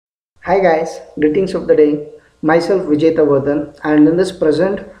Hi guys, greetings of the day. Myself Vijetha Vardhan, and in this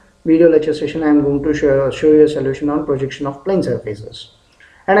present video lecture session I am going to show you a solution on projection of plane surfaces.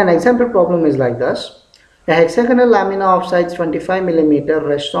 And an example problem is like this. A hexagonal lamina of size 25 mm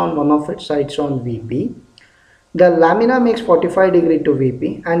rests on one of its sides on VP. The lamina makes 45 degree to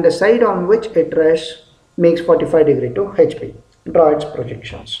VP and the side on which it rests makes 45 degree to HP. Draw its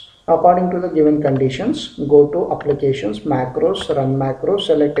projections. According to the given conditions, go to applications, macros, run macros,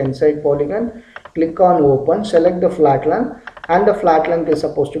 select inside polygon, click on open, select the flat length, and the flat length is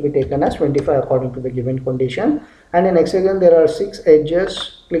supposed to be taken as 25 according to the given condition. And in hexagon there are 6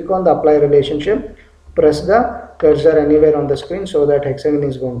 edges. Click on the apply relationship, press the cursor anywhere on the screen so that hexagon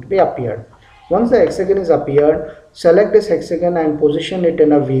is going to be appeared. Once the hexagon is appeared, select this hexagon and position it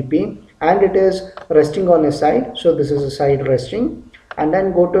in a VP, and it is resting on a side, so this is a side resting. And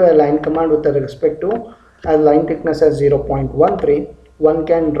then go to a line command with respect to a line thickness as 0.13. One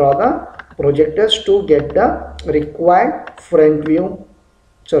can draw the projectors to get the required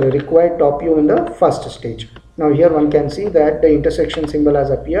required top view in the first stage. Now here one can see that the intersection symbol has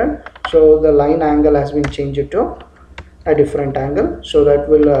appeared, so the line angle has been changed to a different angle, so that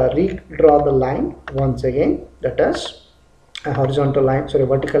will redraw the line once again, that is a horizontal line,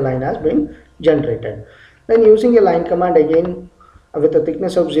 vertical line has been generated. Then using a line command again with a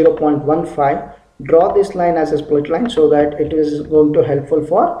thickness of 0.15, draw this line as a split line so that it is going to helpful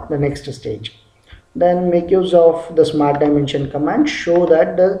for the next stage. Then make use of the smart dimension command, show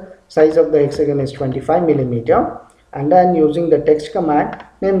that the size of the hexagon is 25 mm, and then using the text command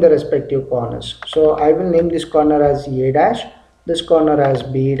name the respective corners. So I will name this corner as A dash, this corner as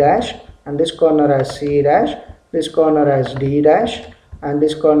B dash, and this corner as C dash, this corner as D dash, and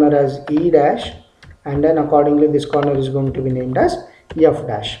this corner as E dash, and then accordingly this corner is going to be named as F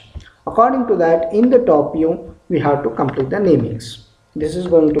dash. According to that, in the top view we have to complete the namings. This is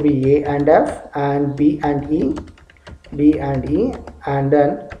going to be A and F, and B and E, B and E, and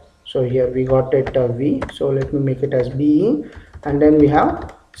then so here we got it V, so let me make it as BE, and then we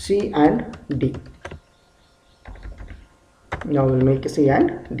have C and D. Now we'll make C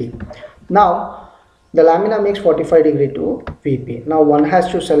and D. Now the lamina makes 45 degree to VP. Now one has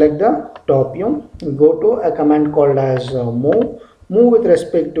to select the top view, go to a command called as move with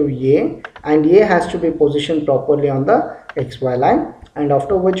respect to A, and A has to be positioned properly on the XY line, and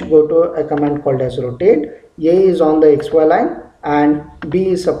after which go to a command called as rotate. A is on the XY line and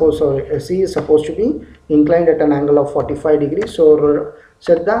C is supposed to be inclined at an angle of 45 degrees, so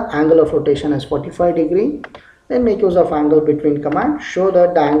set the angle of rotation as 45 degree. Then make use of angle between command, show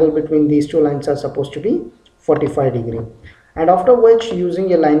that the angle between these two lines are supposed to be 45 degree, and after which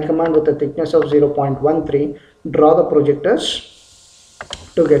using a line command with a thickness of 0.13, draw the projectors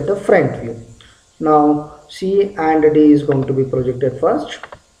to get the front view. Now C and D is going to be projected first,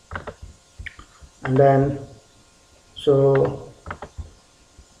 and then so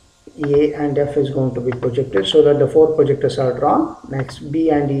A and F is going to be projected, so that the 4 projectors are drawn. Next B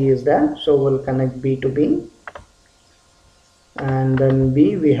and E is there, so we'll connect B to B, and then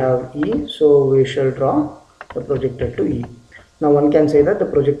B we have E, so we shall draw the projector to E. Now one can say that the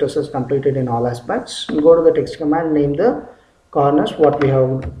projectors is completed in all aspects. Go to the text command, name the corners what we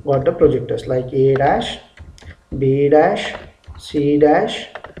have got the projectors, like A dash, B dash, C dash,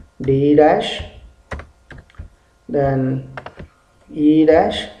 D dash, then E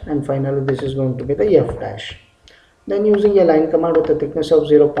dash, and finally this is going to be the F dash. Then using a line command with a thickness of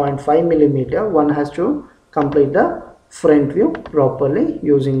 0.5 mm, one has to complete the front view properly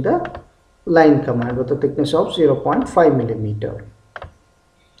using the line command with a thickness of 0.5 mm.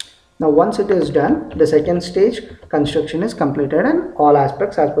 Now once it is done, the second stage construction is completed in all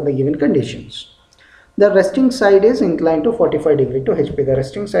aspects as per the given conditions. The resting side is inclined to 45 degree to HP. The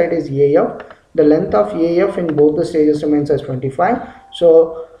resting side is AF. The length of AF in both the stages remains as 25.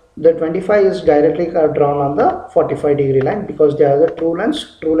 So the 25 is directly drawn on the 45 degree line because they are the true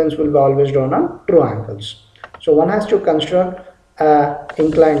lengths. True lengths will be always drawn on true angles. So one has to construct an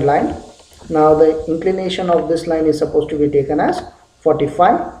inclined line. Now the inclination of this line is supposed to be taken as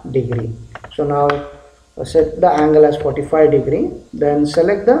 45 degree. So now set the angle as 45 degree. Then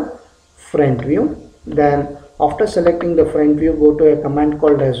select the front view. Then after selecting the front view, go to a command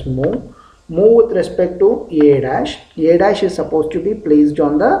called as move with respect to A dash. A dash is supposed to be placed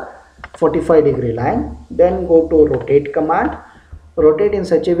on the 45 degree line. Then go to rotate command, rotate in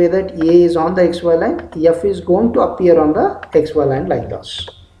such a way that A is on the XY line, F is going to appear on the XY line like this.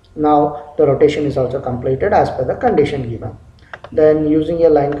 Now the rotation is also completed as per the condition given. Then using a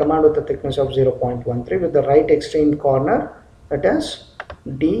line command with a thickness of 0.13 with the right extreme corner, that is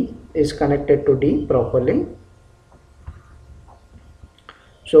D is connected to D properly.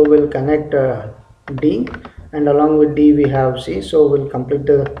 So we'll connect D, and along with D we have C, so we'll complete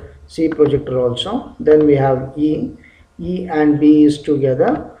the C projector also. Then we have E and B is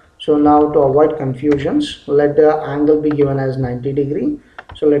together. So now to avoid confusions, let the angle be given as 90 degree.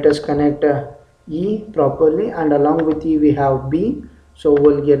 So let us connect E properly, and along with E we have B, so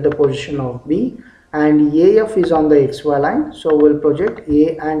we'll get the position of B, and AF is on the XY line, so we'll project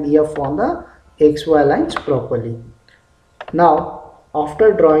A and EF on the XY lines properly. Now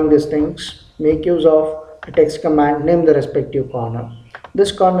after drawing these things, make use of a text command, name the respective corner.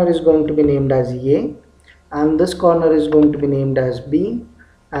 This corner is going to be named as A, and this corner is going to be named as B,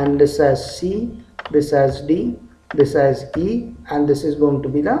 and this as C, this as D, this as E, and this is going to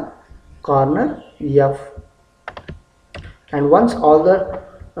be the corner F. And once all the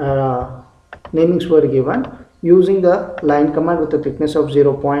namings were given, using the line command with a thickness of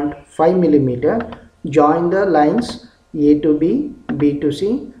 0.5 millimeter, join the lines A to B, B to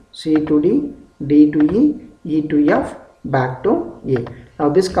C, C to D, D to E, E to F, back to A. Now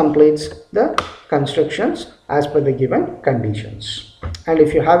this completes the constructions as per the given conditions. And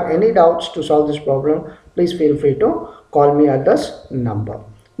if you have any doubts to solve this problem, please feel free to call me at this number.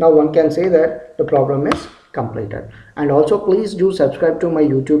 Now one can say that the problem is completed. And also please do subscribe to my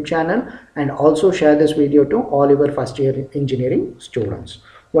YouTube channel, and also share this video to all your first year engineering students.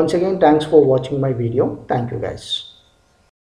 Once again, thanks for watching my video. Thank you guys.